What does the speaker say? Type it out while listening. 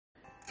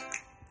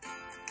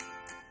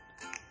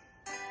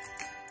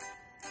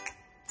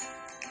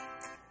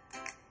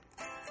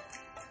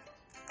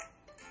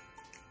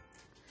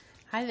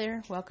Hi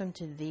there. Welcome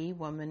to the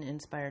Woman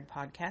Inspired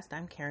Podcast.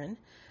 I'm Karen.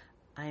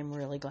 I'm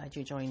really glad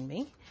you joined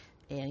me.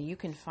 And you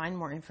can find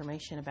more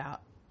information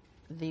about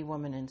The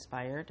Woman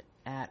Inspired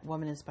at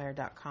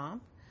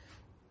womaninspired.com.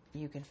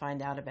 You can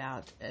find out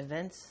about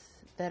events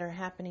that are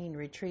happening,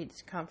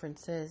 retreats,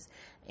 conferences,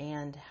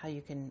 and how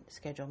you can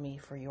schedule me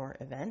for your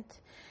event.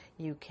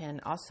 You can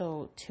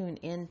also tune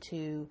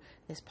into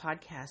this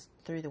podcast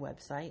through the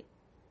website.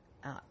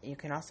 You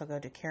can also go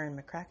to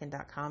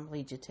KarenMcCracken.com,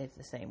 leads you to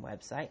the same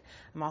website.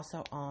 I'm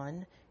also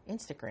on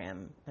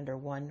Instagram under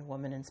One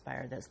Woman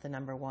Inspired. That's the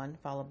number 1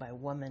 followed by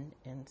Woman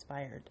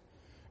Inspired.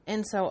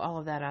 And so all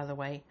of that out of the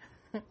way,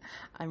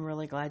 I'm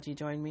really glad you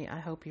joined me. I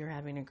hope you're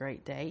having a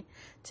great day.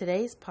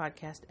 Today's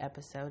podcast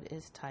episode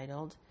is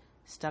titled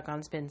Stuck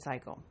on Spin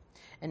Cycle.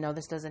 And no,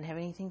 this doesn't have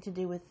anything to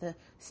do with the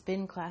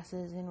spin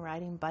classes and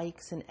riding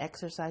bikes and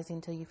exercising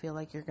until you feel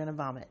like you're going to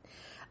vomit.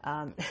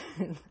 I've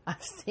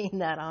seen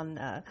that on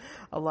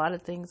a lot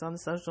of things on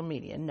social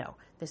media. No,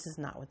 this is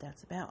not what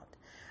that's about.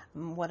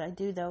 What I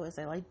do, though, is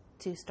I like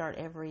to start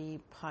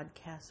every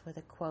podcast with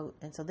a quote.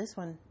 And so this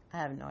one, I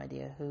have no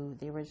idea who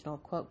the original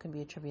quote can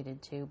be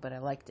attributed to, but I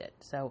liked it.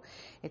 So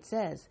it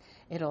says,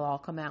 "It'll all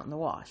come out in the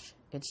wash.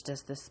 It's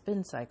just the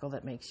spin cycle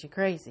that makes you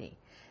crazy."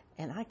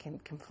 And I can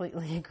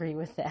completely agree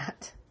with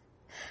that.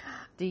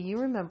 Do you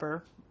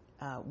remember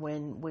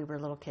when we were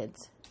little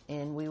kids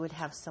and we would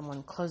have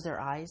someone close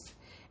their eyes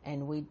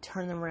and we'd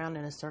turn them around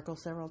in a circle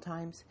several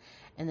times,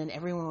 and then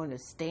everyone would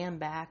stand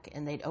back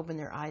and they'd open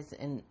their eyes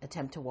and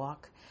attempt to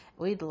walk?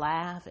 We'd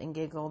laugh and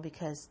giggle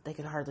because they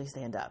could hardly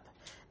stand up.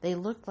 They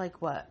looked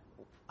like what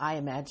I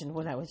imagined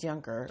when I was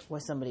younger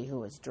was somebody who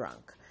was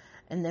drunk.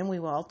 And then we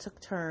all took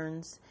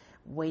turns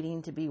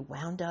waiting to be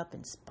wound up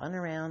and spun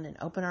around and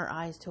open our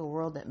eyes to a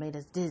world that made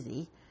us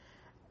dizzy.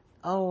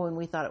 Oh, and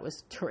we thought it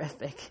was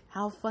terrific.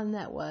 How fun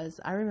that was.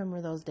 I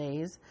remember those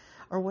days.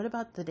 Or what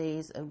about the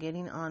days of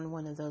getting on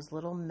one of those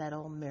little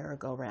metal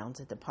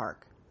merry-go-rounds at the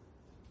park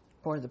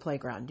or the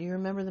playground? Do you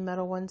remember the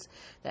metal ones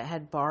that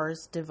had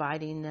bars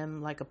dividing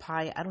them like a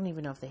pie? I don't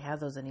even know if they have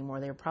those anymore.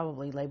 They're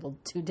probably labeled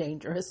too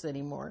dangerous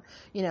anymore.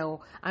 You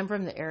know, I'm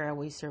from the era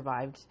we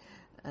survived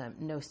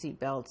no seat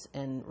belts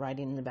and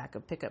riding in the back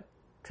of pickup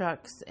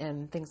trucks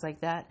and things like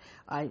that.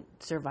 I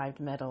survived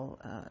metal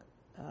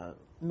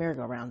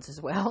merry-go-rounds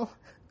as well.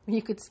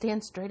 You could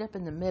stand straight up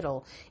in the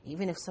middle,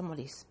 even if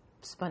somebody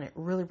spun it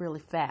really, really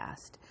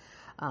fast.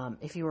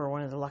 If you were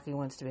one of the lucky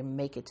ones to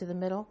make it to the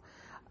middle,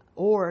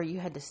 or you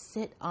had to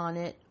sit on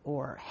it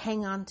or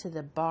hang on to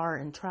the bar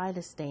and try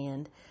to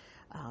stand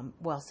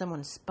while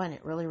someone spun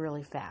it really,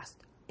 really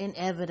fast.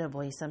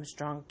 Inevitably, some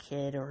strong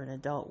kid or an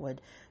adult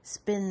would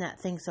spin that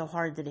thing so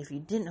hard that if you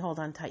didn't hold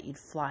on tight, you'd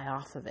fly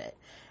off of it.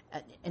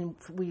 And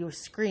we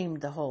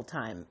screamed the whole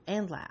time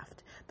and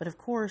laughed. But of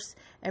course,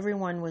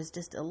 everyone was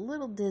just a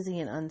little dizzy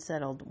and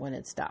unsettled when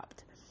it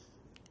stopped.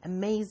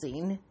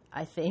 Amazing,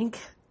 I think,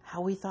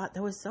 how we thought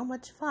that was so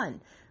much fun.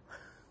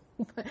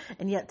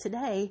 And yet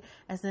today,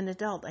 as an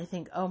adult, I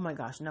think, oh my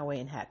gosh, no way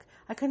in heck.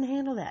 I couldn't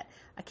handle that.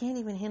 I can't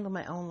even handle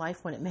my own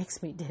life when it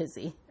makes me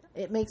dizzy.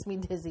 It makes me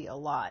dizzy a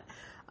lot.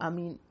 I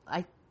mean,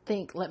 I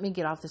think, let me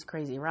get off this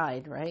crazy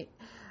ride, right?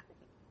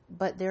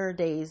 But there are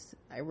days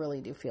I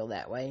really do feel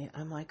that way.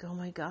 I'm like, oh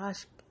my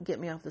gosh, get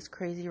me off this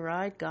crazy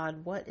ride.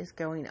 God, what is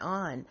going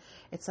on?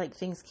 It's like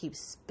things keep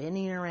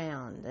spinning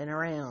around and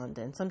around.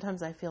 And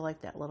sometimes I feel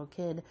like that little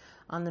kid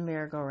on the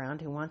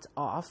merry-go-round who wants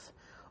off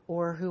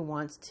or who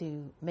wants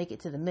to make it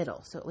to the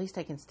middle. So at least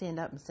I can stand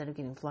up instead of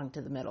getting flung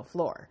to the metal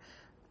floor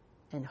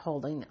and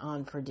holding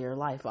on for dear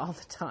life all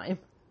the time.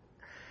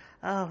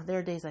 Oh, there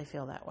are days I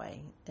feel that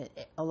way.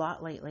 A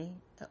lot lately,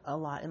 a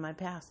lot in my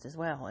past as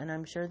well. And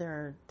I'm sure there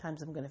are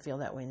times I'm going to feel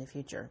that way in the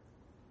future.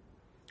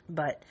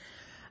 But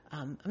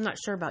I'm not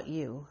sure about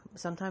you.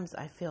 Sometimes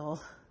I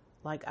feel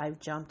like I've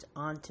jumped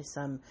onto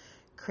some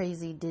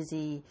crazy,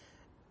 dizzy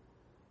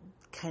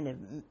kind of,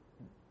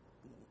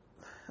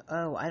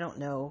 I don't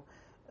know,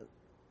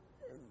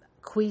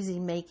 queasy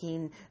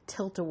making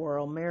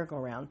tilt-a-whirl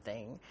merry-go-round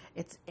thing.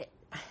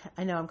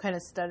 I know I'm kind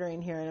of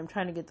stuttering here and I'm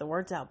trying to get the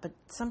words out, but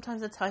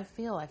sometimes that's how I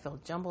feel. I feel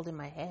jumbled in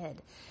my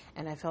head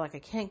and I feel like I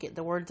can't get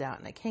the words out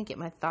and I can't get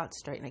my thoughts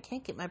straight and I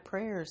can't get my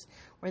prayers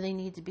where they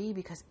need to be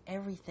because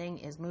everything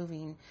is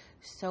moving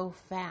so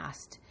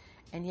fast.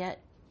 And yet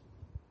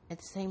at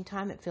the same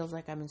time, it feels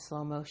like I'm in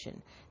slow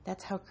motion.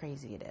 That's how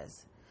crazy it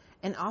is.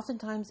 And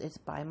oftentimes it's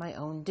by my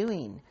own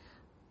doing.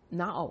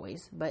 Not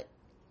always, but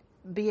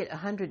be it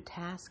 100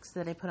 tasks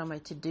that I put on my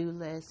to-do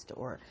list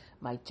or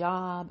my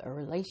job, a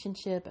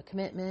relationship, a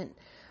commitment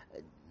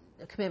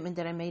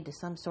that I made to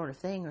some sort of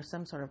thing or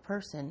some sort of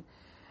person.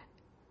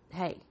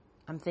 Hey,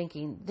 I'm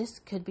thinking this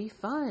could be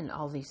fun,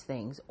 all these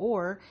things,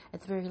 or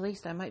at the very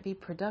least I might be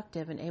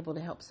productive and able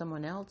to help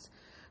someone else.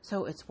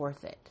 So it's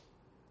worth it.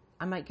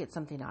 I might get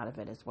something out of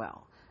it as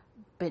well.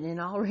 But in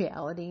all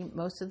reality,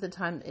 most of the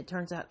time it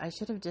turns out I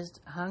should have just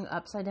hung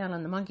upside down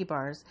on the monkey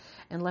bars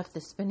and left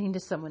the spinning to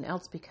someone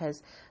else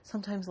because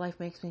sometimes life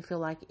makes me feel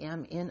like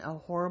I'm in a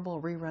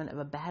horrible rerun of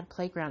a bad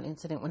playground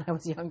incident when I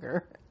was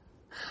younger.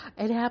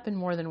 It happened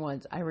more than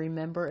once. I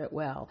remember it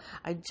well.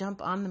 I'd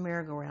jump on the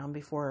merry-go-round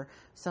before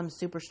some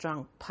super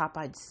strong,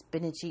 pop-eyed,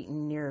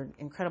 spinach-eating, near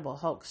Incredible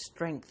Hulk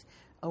strength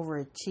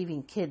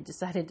overachieving kid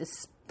decided to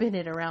spin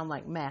it around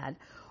like mad.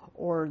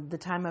 Or the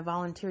time I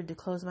volunteered to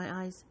close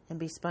my eyes and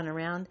be spun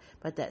around,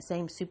 but that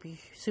same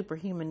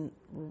superhuman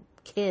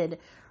kid,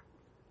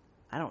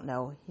 I don't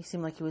know, he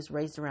seemed like he was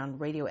raised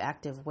around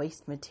radioactive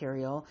waste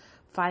material,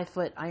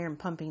 5-foot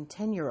iron-pumping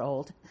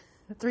 10-year-old,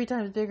 3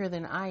 times bigger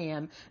than I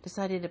am,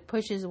 decided to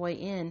push his way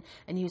in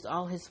and use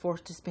all his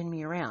force to spin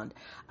me around.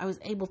 I was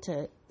able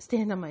to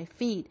stand on my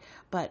feet,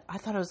 but I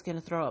thought I was going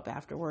to throw up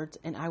afterwards,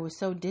 and I was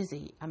so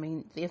dizzy. I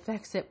mean, the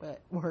effects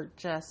were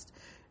just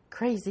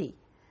crazy.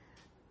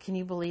 Can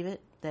you believe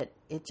it? That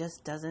it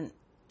just doesn't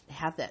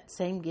have that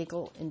same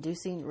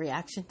giggle-inducing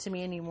reaction to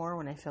me anymore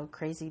when I feel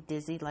crazy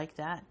dizzy like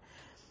that?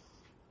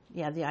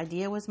 Yeah, the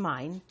idea was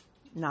mine,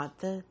 not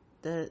the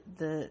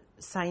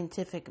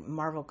scientific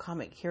Marvel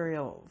comic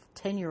hero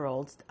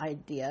 10-year-old's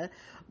idea,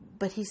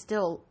 but he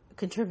still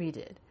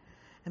contributed.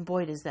 And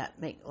boy, does that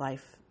make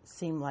life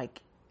seem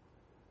like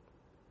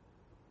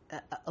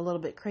a little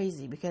bit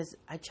crazy, because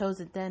I chose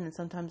it then and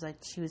sometimes I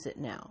choose it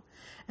now.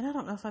 And I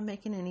don't know if I'm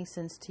making any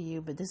sense to you,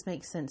 but this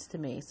makes sense to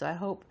me. So I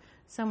hope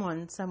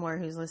someone somewhere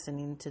who's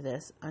listening to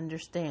this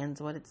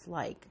understands what it's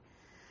like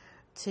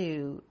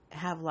to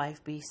have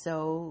life be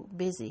so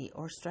busy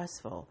or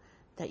stressful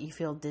that you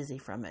feel dizzy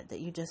from it, that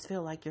you just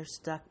feel like you're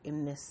stuck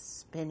in this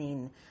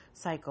spinning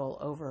cycle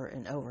over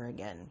and over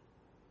again.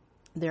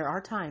 There are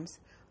times,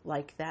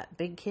 like that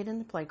big kid in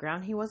the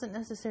playground, he wasn't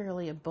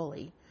necessarily a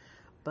bully,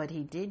 but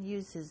he did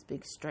use his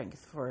big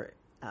strength for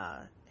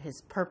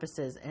his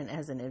purposes and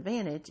as an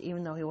advantage,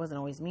 even though he wasn't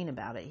always mean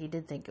about it. He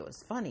did think it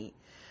was funny.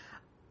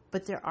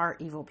 But there are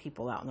evil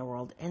people out in the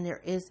world, and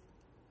there is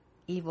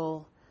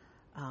evil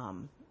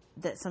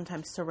that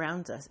sometimes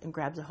surrounds us and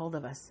grabs a hold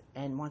of us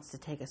and wants to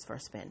take us for a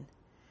spin.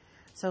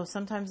 So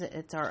sometimes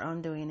it's our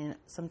own doing, and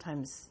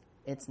sometimes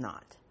it's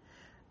not.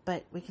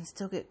 But we can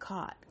still get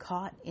caught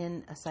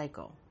in a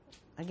cycle.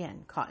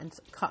 Again, caught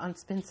on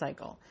spin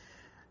cycle.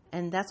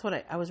 And that's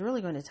what I was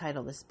really going to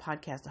title this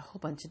podcast a whole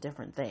bunch of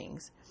different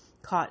things.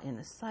 Caught in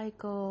a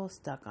cycle,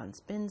 stuck on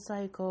spin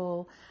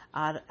cycle,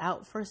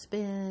 out for a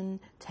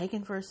spin,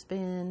 taken for a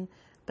spin.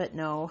 But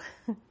no,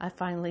 I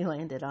finally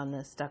landed on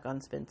the stuck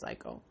on spin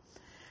cycle.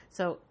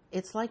 So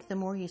it's like the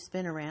more you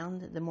spin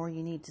around, the more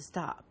you need to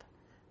stop.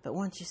 But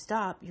once you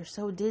stop, you're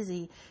so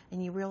dizzy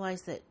and you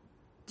realize that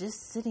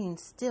just sitting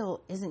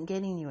still isn't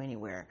getting you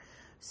anywhere.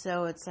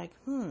 So it's like,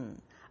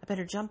 I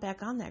better jump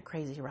back on that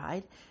crazy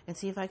ride and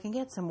see if I can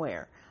get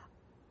somewhere.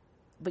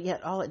 But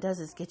yet all it does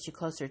is get you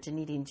closer to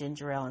needing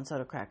ginger ale and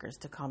soda crackers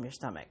to calm your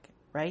stomach,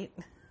 right?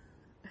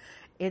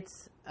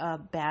 It's a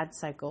bad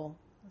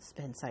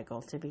spin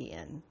cycle to be in.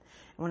 And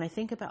when I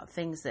think about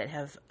things that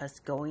have us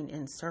going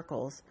in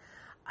circles,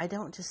 I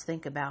don't just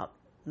think about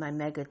my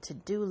mega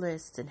to-do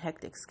lists and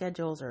hectic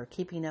schedules or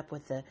keeping up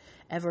with the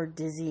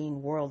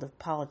ever-dizzying world of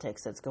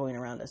politics that's going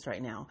around us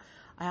right now.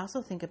 I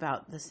also think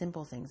about the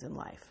simple things in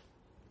life.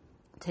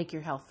 Take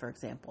your health, for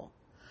example.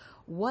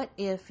 What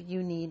if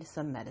you need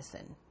some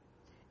medicine?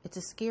 It's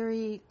a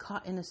scary,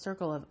 caught in a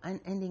circle of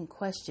unending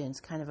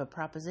questions kind of a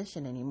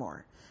proposition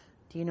anymore.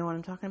 Do you know what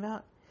I'm talking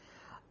about?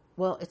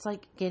 Well, it's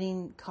like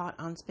getting caught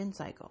on spin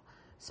cycle.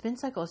 Spin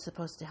cycle is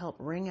supposed to help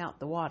wring out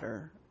the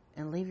water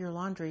and leave your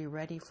laundry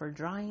ready for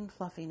drying,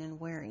 fluffing, and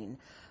wearing.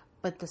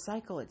 But the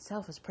cycle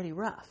itself is pretty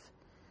rough.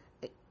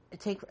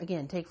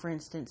 Take for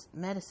instance,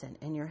 medicine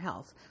and your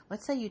health.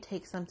 Let's say you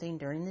take something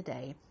during the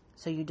day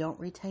so you don't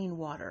retain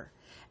water,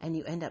 and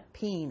you end up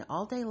peeing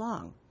all day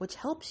long, which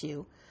helps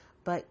you,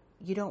 but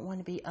you don't want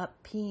to be up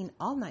peeing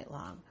all night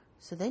long.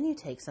 So then you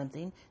take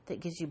something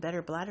that gives you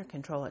better bladder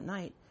control at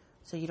night,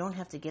 so you don't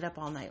have to get up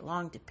all night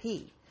long to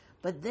pee.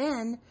 But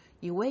then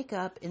you wake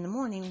up in the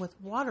morning with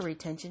water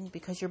retention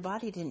because your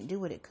body didn't do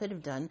what it could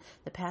have done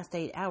the past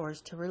 8 hours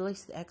to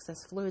release the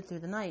excess fluid through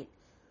the night.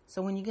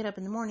 So when you get up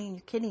in the morning,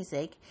 your kidneys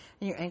ache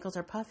and your ankles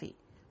are puffy.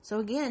 So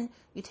again,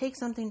 you take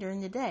something during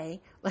the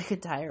day, like a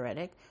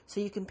diuretic, so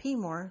you can pee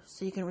more,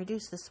 so you can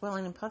reduce the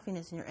swelling and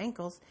puffiness in your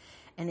ankles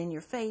and in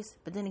your face.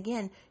 But then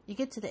again, you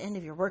get to the end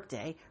of your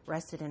workday,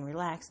 rested and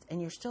relaxed,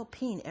 and you're still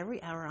peeing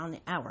every hour on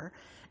the hour.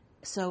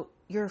 So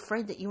you're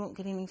afraid that you won't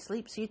get any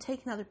sleep, so you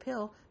take another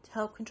pill to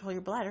help control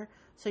your bladder,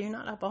 so you're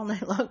not up all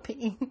night long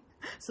peeing.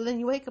 So then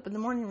you wake up in the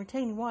morning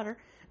retaining water,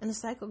 and the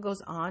cycle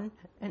goes on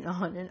and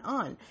on and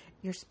on.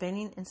 You're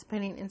spinning and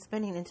spinning and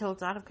spinning until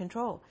it's out of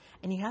control,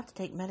 and you have to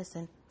take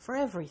medicine for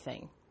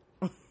everything.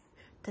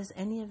 Does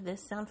any of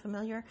this sound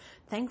familiar?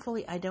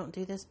 Thankfully, I don't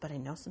do this, but I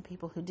know some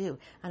people who do,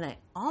 and I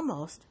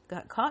almost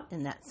got caught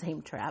in that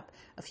same trap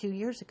a few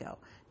years ago.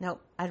 Now,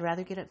 I'd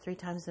rather get up 3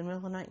 times in the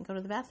middle of the night and go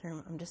to the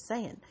bathroom. I'm just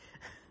saying.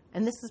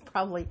 And this is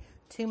probably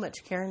too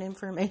much Karen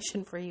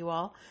information for you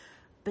all,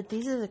 but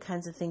these are the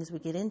kinds of things we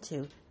get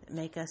into that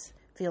make us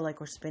feel like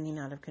we're spinning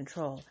out of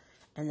control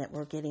and that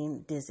we're getting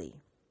dizzy.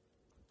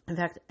 In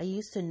fact, I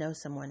used to know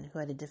someone who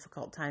had a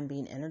difficult time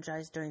being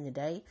energized during the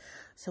day.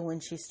 So when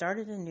she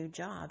started a new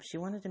job, she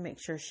wanted to make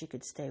sure she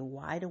could stay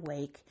wide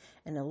awake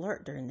and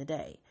alert during the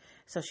day.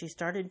 So she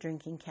started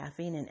drinking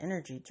caffeine and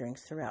energy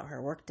drinks throughout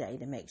her workday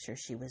to make sure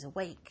she was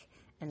awake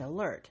and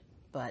alert.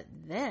 But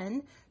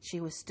then she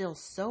was still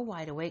so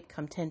wide awake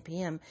come 10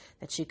 p.m.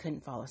 that she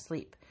couldn't fall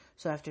asleep.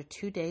 So after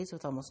 2 days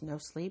with almost no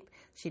sleep,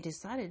 she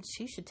decided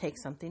she should take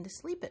something to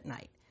sleep at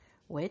night,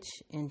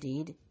 which,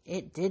 indeed,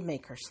 it did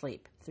make her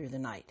sleep through the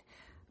night.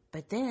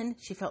 But then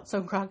she felt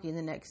so groggy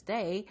the next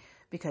day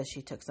because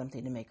she took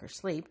something to make her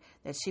sleep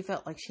that she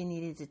felt like she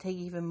needed to take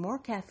even more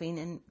caffeine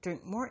and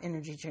drink more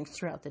energy drinks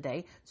throughout the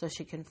day so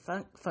she could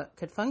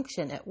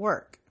function at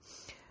work.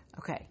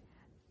 Okay,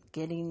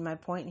 getting my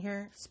point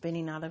here,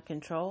 spinning out of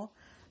control.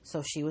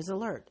 So she was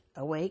alert,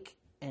 awake,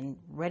 and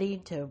ready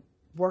to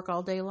work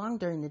all day long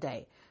during the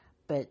day.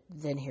 But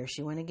then here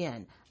she went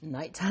again.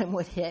 Nighttime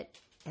would hit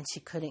and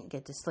she couldn't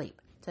get to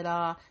sleep.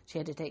 Ta-da! She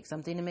had to take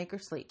something to make her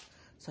sleep.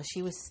 So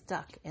she was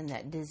stuck in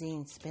that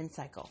dizzying spin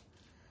cycle.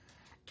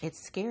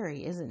 It's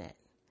scary, isn't it?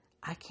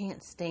 I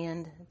can't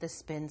stand the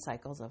spin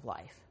cycles of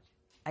life.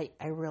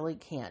 I really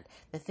can't.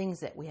 The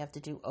things that we have to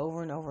do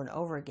over and over and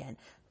over again.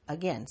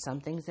 Again, some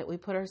things that we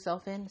put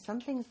ourselves in,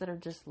 some things that are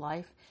just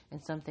life,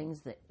 and some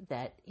things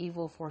that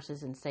evil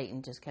forces and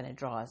Satan just kind of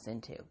draw us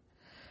into.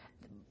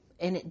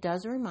 And it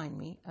does remind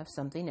me of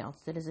something else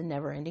that is a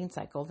never-ending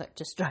cycle that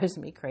just drives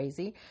me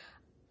crazy.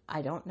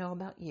 I don't know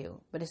about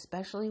you, but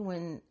especially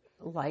when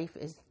life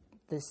is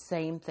the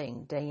same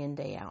thing day in,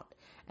 day out,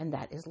 and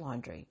that is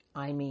laundry.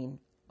 I mean,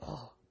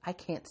 I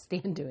can't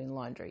stand doing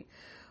laundry.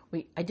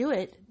 I do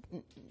it.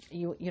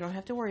 You don't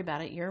have to worry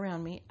about it. You're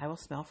around me. I will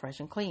smell fresh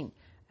and clean.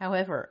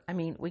 However,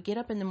 we get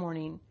up in the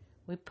morning,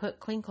 we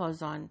put clean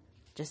clothes on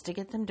just to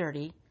get them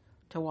dirty,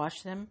 to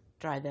wash them,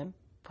 dry them,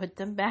 put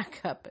them back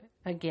up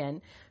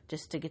again,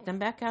 just to get them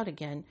back out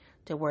again,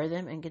 to wear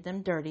them and get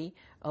them dirty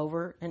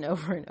over and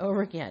over and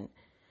over again.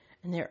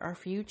 And there are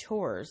few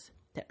chores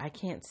that I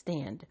can't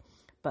stand,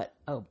 but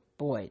oh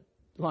boy,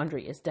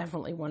 laundry is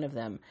definitely one of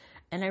them.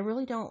 And I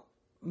really don't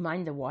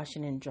mind the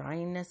washing and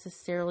drying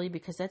necessarily,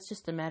 because that's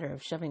just a matter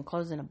of shoving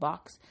clothes in a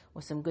box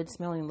with some good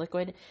smelling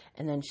liquid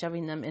and then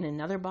shoving them in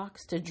another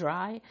box to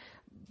dry.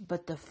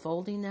 But the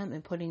folding them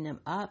and putting them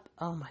up,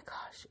 oh my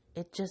gosh,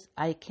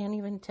 I can't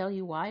even tell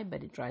you why,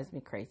 but it drives me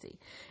crazy.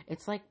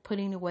 It's like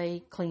putting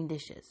away clean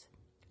dishes.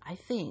 I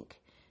think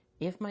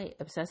if my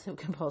obsessive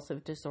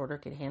compulsive disorder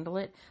could handle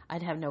it,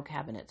 I'd have no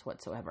cabinets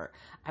whatsoever.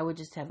 I would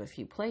just have a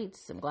few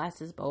plates, some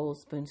glasses,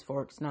 bowls, spoons,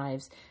 forks,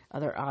 knives,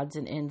 other odds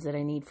and ends that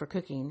I need for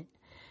cooking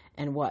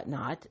and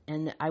whatnot.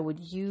 And I would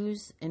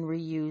use and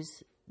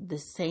reuse the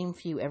same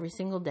few every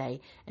single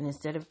day. And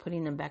instead of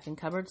putting them back in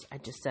cupboards, I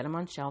just set them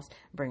on shelves,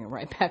 bring them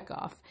right back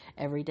off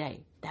every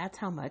day. That's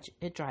how much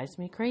it drives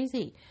me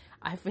crazy.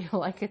 I feel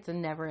like it's a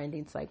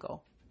never-ending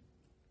cycle.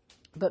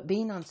 But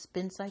being on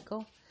spin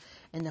cycle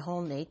and the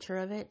whole nature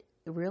of it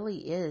really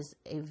is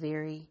a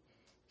very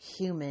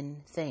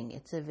human thing.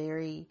 It's a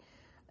very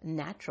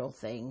natural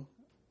thing.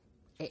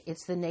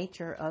 It's the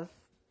nature of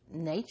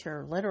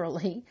nature,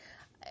 literally.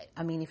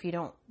 If you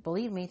don't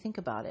believe me, think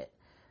about it.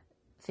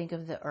 Think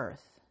of the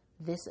earth.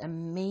 This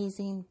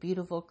amazing,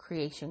 beautiful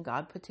creation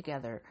God put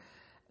together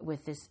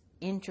with this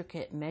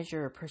intricate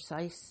measure,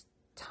 precise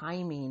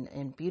timing,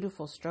 and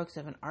beautiful strokes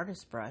of an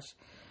artist's brush,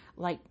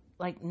 like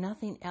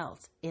nothing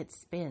else. It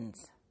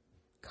spins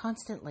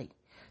constantly.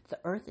 The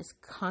earth is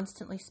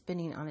constantly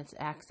spinning on its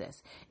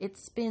axis. It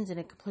spins in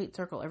a complete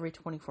circle every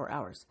 24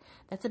 hours.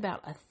 That's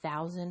about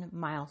 1,000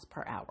 miles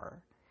per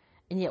hour.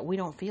 And yet we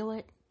don't feel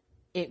it.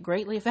 It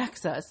greatly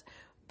affects us,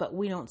 but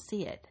we don't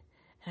see it.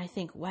 And I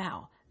think,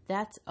 wow,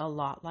 that's a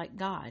lot like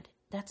God.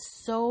 That's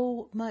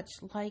so much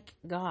like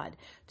God,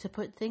 to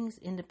put things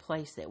into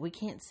place that we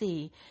can't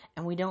see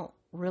and we don't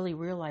really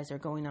realize are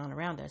going on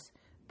around us,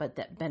 but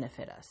that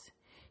benefit us.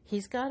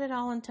 He's got it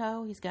all in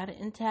tow. He's got it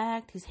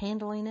intact. He's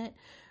handling it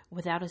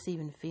without us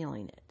even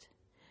feeling it.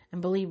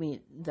 And believe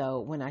me, though,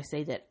 when I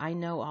say that, I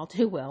know all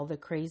too well the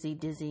crazy,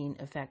 dizzying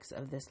effects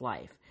of this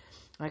life.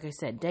 Like I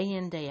said, day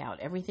in, day out,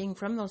 everything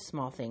from those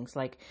small things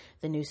like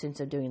the nuisance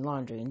of doing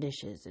laundry and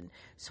dishes and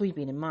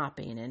sweeping and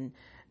mopping, and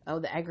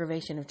the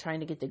aggravation of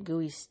trying to get the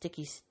gooey,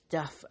 sticky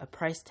stuff a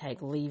price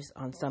tag leaves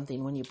on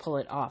something when you pull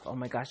it off. Oh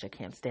my gosh, I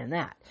can't stand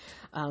that.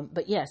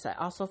 But yes, I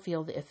also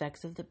feel the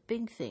effects of the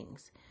big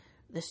things,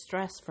 the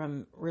stress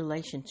from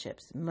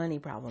relationships, money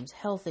problems,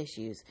 health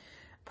issues,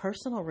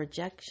 personal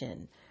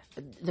rejection,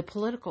 the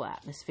political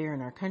atmosphere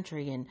in our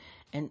country,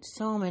 and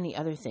so many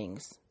other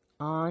things.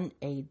 On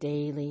a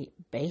daily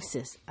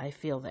basis, I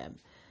feel them.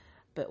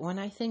 But when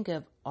I think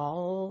of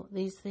all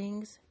these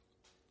things,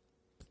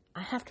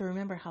 I have to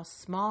remember how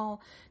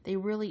small they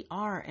really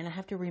are, and I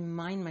have to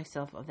remind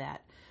myself of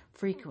that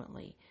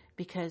frequently,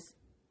 because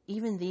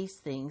even these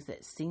things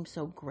that seem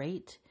so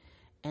great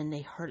and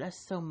they hurt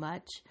us so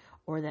much,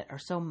 or that are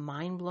so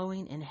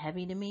mind-blowing and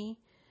heavy to me,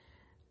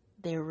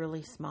 they're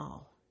really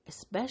small,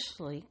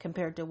 especially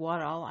compared to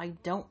what all I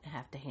don't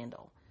have to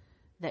handle.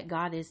 that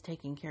God is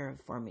taking care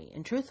of for me.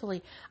 And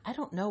truthfully, I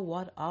don't know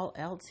what all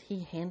else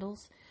he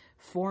handles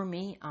for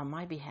me on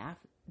my behalf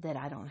that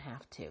I don't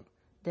have to,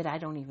 that I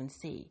don't even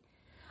see.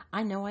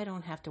 I know I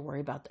don't have to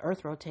worry about the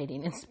earth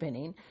rotating and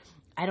spinning.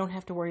 I don't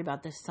have to worry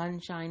about the sun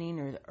shining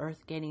or the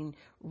earth getting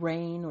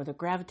rain or the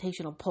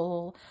gravitational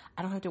pull.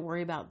 I don't have to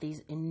worry about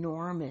these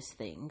enormous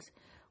things,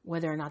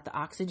 whether or not the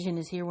oxygen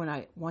is here when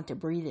I want to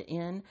breathe it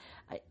in.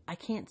 I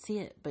can't see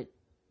it, but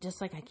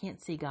just like I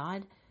can't see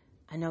God,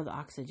 I know the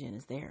oxygen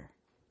is there.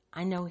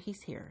 I know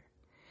he's here.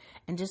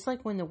 And just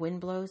like when the wind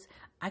blows,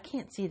 I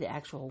can't see the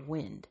actual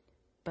wind,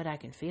 but I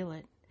can feel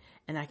it.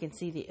 And I can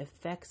see the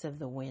effects of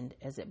the wind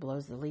as it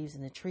blows the leaves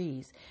in the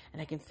trees.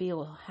 And I can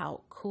feel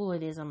how cool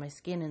it is on my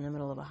skin in the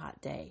middle of a hot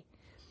day.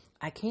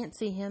 I can't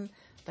see him,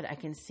 but I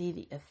can see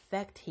the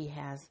effect he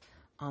has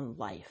on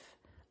life,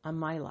 on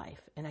my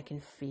life. And I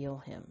can feel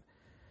him.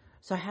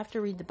 So I have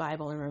to read the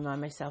Bible and remind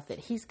myself that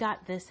he's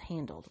got this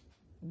handled.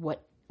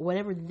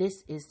 Whatever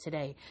this is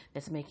today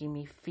that's making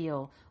me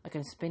feel like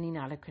I'm spinning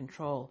out of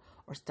control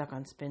or stuck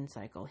on spin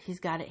cycle, he's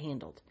got it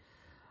handled.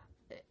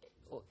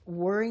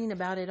 Worrying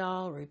about it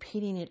all,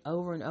 repeating it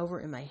over and over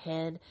in my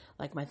head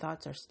like my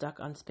thoughts are stuck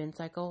on spin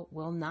cycle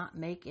will not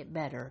make it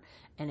better,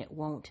 and it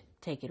won't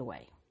take it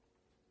away.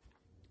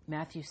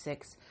 Matthew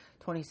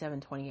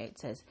 6:27-28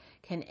 says,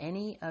 "Can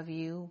any of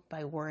you,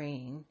 by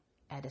worrying,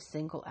 add a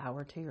single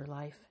hour to your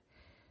life?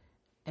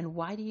 And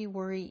why do you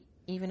worry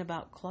even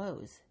about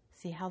clothes?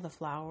 See how the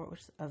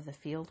flowers of the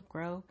field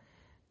grow?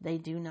 They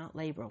do not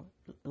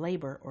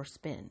labor or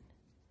spin.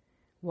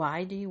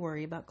 Why do you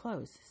worry about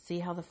clothes? See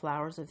how the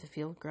flowers of the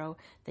field grow?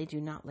 They do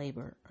not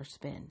labor or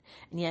spin."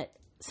 And yet,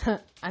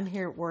 I'm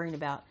here worrying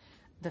about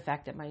the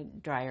fact that my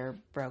dryer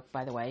broke,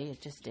 by the way.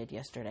 It just did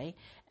yesterday.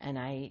 And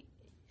I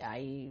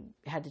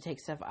had to take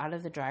stuff out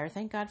of the dryer.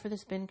 Thank God for the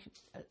spin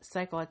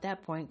cycle at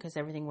that point, because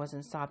everything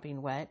wasn't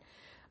sopping wet.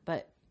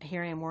 But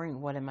here I am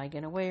worrying, what am I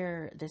going to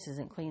wear? This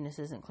isn't clean. This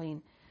isn't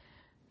clean.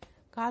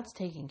 God's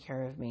taking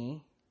care of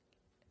me.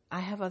 I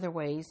have other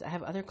ways. I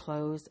have other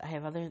clothes. I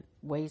have other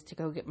ways to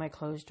go get my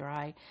clothes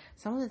dry.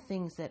 Some of the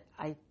things that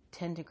I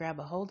tend to grab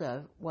a hold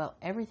of, while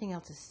everything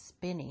else is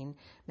spinning,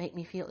 make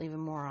me feel even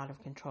more out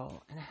of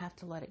control. And I have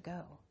to let it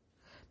go.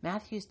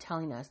 Matthew's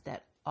telling us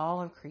that all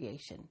of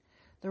creation,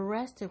 the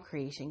rest of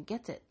creation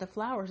gets it. The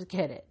flowers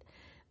get it.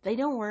 They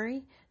don't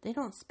worry. They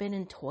don't spin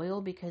and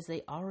toil because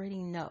they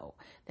already know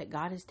that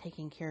God is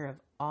taking care of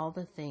all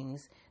the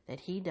things that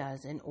he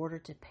does in order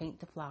to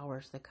paint the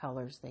flowers the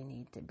colors they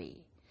need to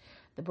be.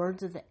 The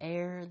birds of the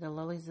air, the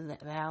lilies of the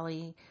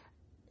valley,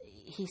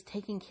 he's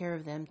taking care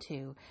of them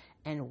too.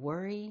 And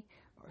worry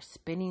or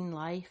spinning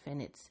life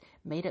and its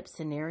made up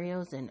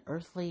scenarios and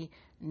earthly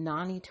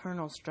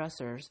non-eternal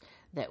stressors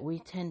that we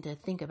tend to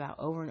think about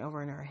over and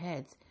over in our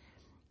heads,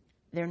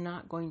 they're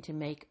not going to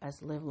make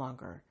us live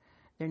longer.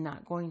 They're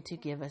not going to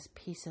give us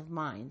peace of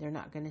mind. They're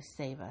not going to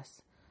save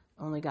us.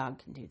 Only God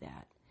can do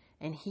that.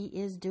 And he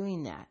is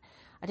doing that.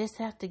 I just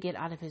have to get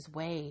out of his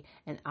way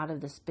and out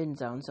of the spin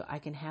zone so I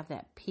can have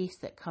that peace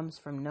that comes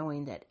from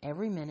knowing that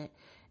every minute,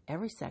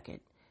 every second,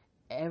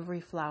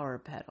 every flower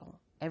petal,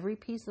 every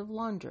piece of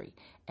laundry,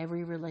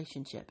 every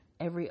relationship,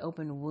 every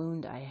open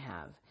wound I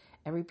have,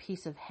 every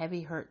piece of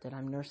heavy hurt that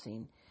I'm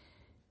nursing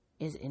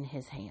is in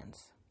his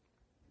hands.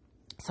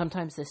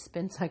 Sometimes this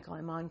spin cycle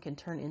I'm on can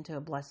turn into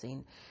a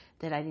blessing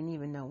that I didn't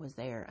even know was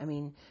there. I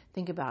mean,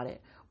 think about it.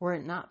 Were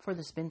it not for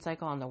the spin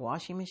cycle on the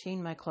washing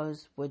machine, my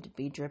clothes would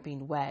be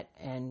dripping wet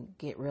and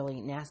get really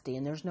nasty.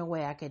 And there's no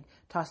way I could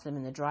toss them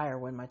in the dryer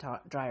when my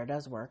dryer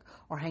does work,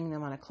 or hang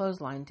them on a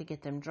clothesline to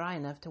get them dry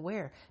enough to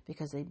wear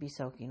because they'd be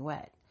soaking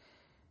wet.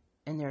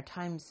 And there are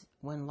times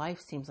when life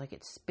seems like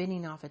it's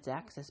spinning off its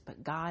axis,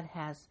 but God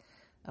has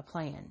a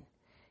plan.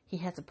 He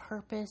has a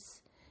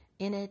purpose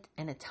in it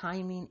and a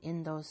timing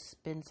in those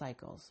spin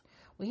cycles.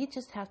 We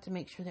just have to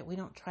make sure that we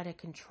don't try to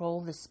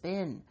control the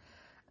spin.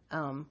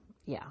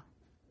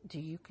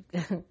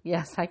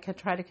 Yes, I can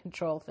try to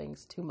control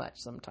things too much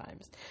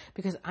sometimes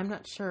because I'm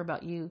not sure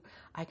about you.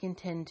 I can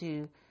tend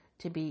to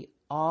be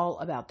all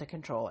about the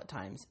control at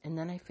times. And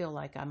then I feel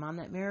like I'm on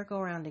that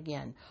merry-go-round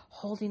again,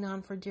 holding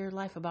on for dear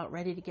life, about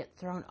ready to get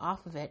thrown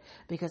off of it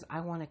because I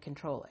want to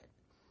control it.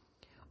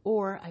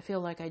 Or I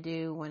feel like I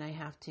do when I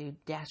have to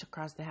dash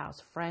across the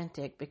house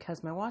frantic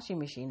because my washing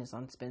machine is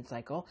on spin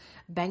cycle,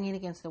 banging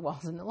against the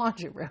walls in the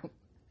laundry room.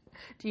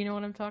 Do you know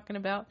what I'm talking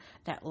about?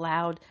 That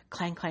loud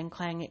clang, clang,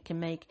 clang it can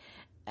make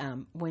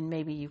when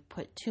maybe you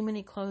put too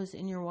many clothes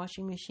in your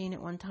washing machine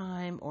at one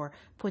time, or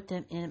put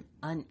them in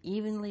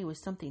unevenly with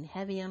something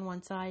heavy on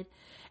one side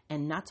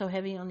and not so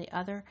heavy on the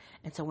other.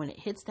 And so when it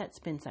hits that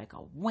spin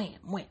cycle, wham,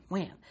 wham,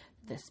 wham,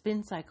 the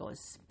spin cycle is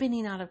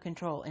spinning out of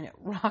control and it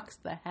rocks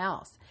the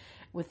house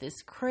with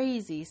this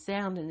crazy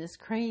sound and this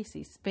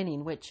crazy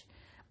spinning, which,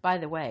 by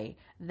the way,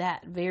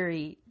 that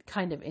very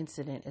kind of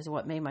incident is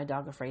what made my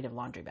dog afraid of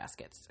laundry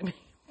baskets.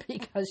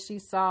 Because she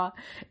saw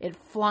it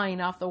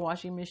flying off the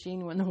washing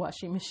machine when the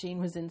washing machine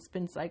was in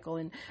spin cycle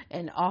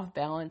and off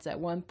balance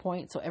at one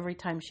point. So every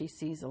time she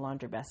sees a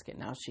laundry basket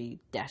now, she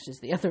dashes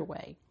the other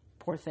way.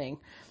 Poor thing.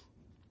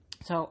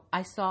 So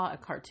I saw a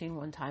cartoon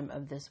one time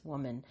of this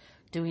woman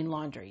doing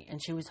laundry,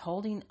 and she was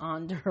holding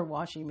on to her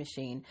washing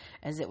machine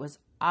as it was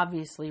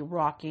obviously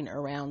rocking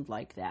around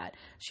like that.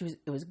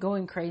 It was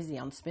going crazy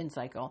on spin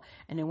cycle,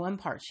 and in one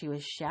part she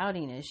was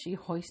shouting as she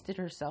hoisted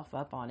herself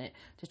up on it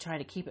to try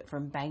to keep it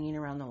from banging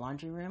around the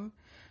laundry room.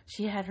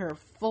 She had her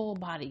full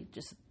body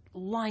just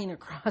lying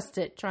across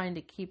it, trying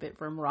to keep it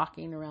from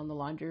rocking around the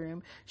laundry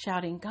room,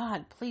 shouting,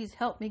 "God, please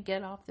help me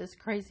get off this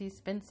crazy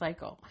spin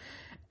cycle."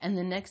 And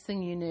the next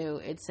thing you knew,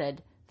 it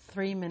said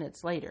 3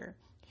 minutes later.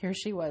 Here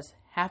she was,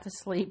 half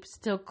asleep,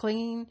 still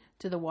clinging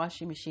to the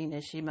washing machine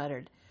as she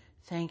muttered,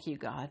 "Thank you,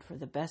 God, for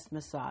the best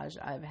massage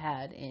I've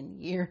had in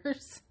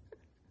years."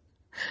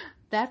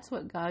 That's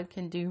what God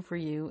can do for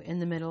you in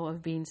the middle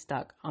of being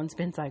stuck on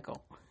spin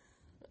cycle.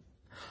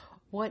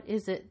 What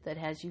is it that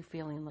has you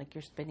feeling like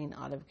you're spinning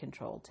out of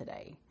control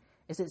today?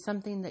 Is it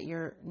something that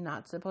you're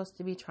not supposed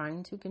to be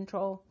trying to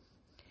control?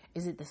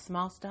 Is it the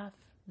small stuff,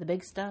 the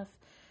big stuff,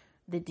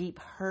 the deep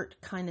hurt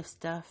kind of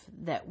stuff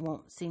that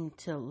won't seem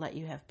to let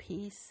you have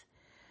peace?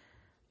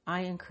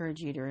 I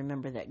encourage you to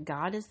remember that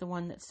God is the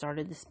one that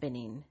started the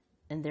spinning,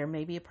 and there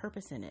may be a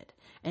purpose in it.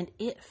 And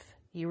if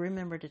you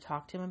remember to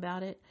talk to Him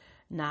about it,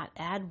 not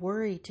add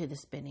worry to the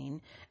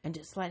spinning, and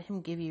just let Him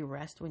give you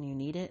rest when you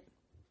need it,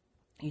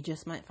 you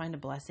just might find a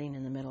blessing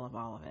in the middle of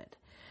all of it.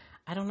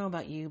 I don't know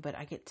about you, but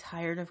I get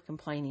tired of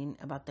complaining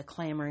about the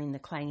clamoring, the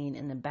clanging,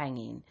 and the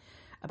banging,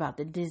 about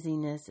the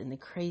dizziness and the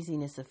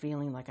craziness of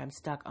feeling like I'm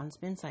stuck on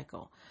spin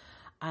cycle.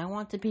 I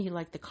want to be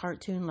like the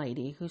cartoon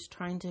lady who's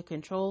trying to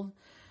control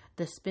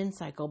the spin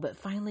cycle, but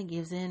finally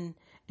gives in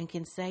and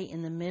can say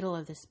in the middle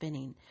of the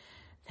spinning,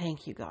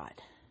 "Thank you,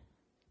 God."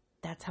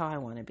 That's how I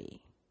want to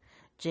be.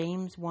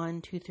 James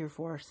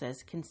 1:2-4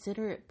 says,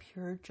 "Consider it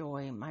pure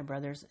joy, my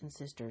brothers and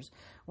sisters,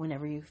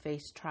 whenever you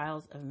face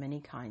trials of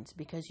many kinds,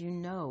 because you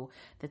know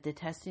that the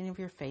testing of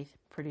your faith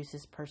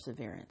produces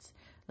perseverance.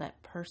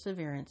 Let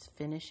perseverance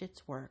finish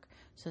its work,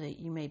 so that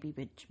you may be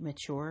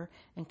mature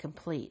and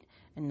complete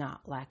and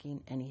not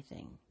lacking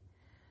anything."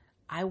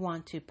 I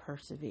want to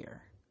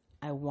persevere.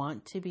 I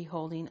want to be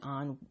holding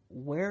on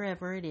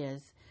wherever it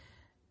is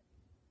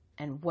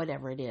and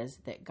whatever it is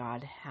that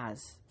God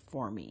has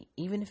for me,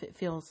 even if it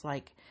feels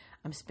like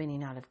I'm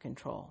spinning out of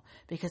control,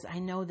 because I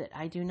know that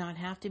I do not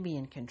have to be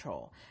in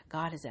control.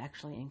 God is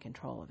actually in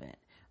control of it.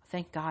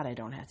 Thank God I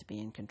don't have to be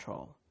in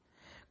control.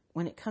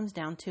 When it comes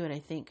down to it, I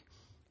think,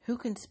 who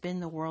can spin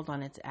the world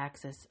on its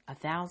axis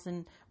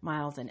 1,000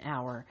 miles an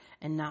hour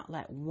and not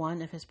let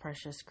one of His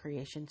precious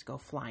creations go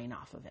flying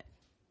off of it?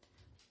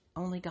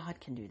 Only God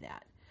can do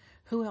that.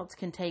 Who else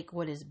can take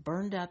what is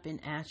burned up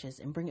in ashes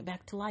and bring it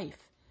back to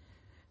life?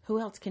 Who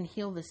else can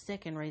heal the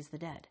sick and raise the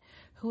dead?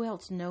 Who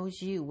else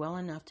knows you well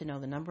enough to know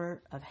the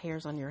number of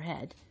hairs on your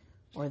head,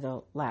 or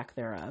the lack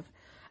thereof?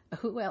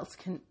 Who else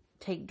can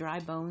take dry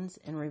bones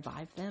and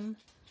revive them?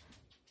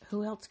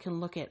 Who else can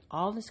look at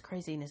all this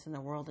craziness in the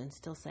world and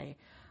still say,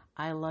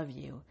 "I love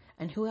you"?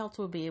 And who else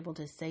will be able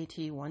to say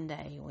to you one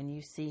day when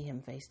you see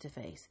Him face to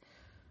face,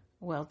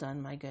 "Well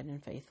done, my good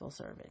and faithful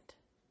servant"?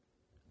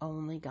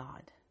 Only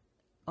God.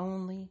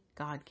 Only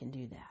God can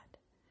do that.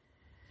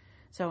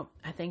 So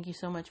I thank you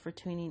so much for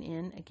tuning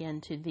in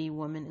again to the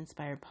Woman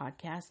Inspired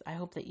Podcast. I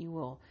hope that you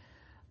will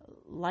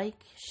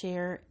like,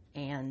 share,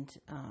 and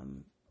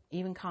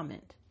even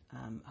comment.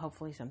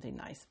 Hopefully something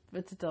nice,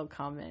 but still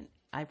comment.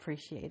 I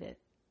appreciate it.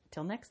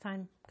 Till next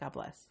time, God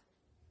bless.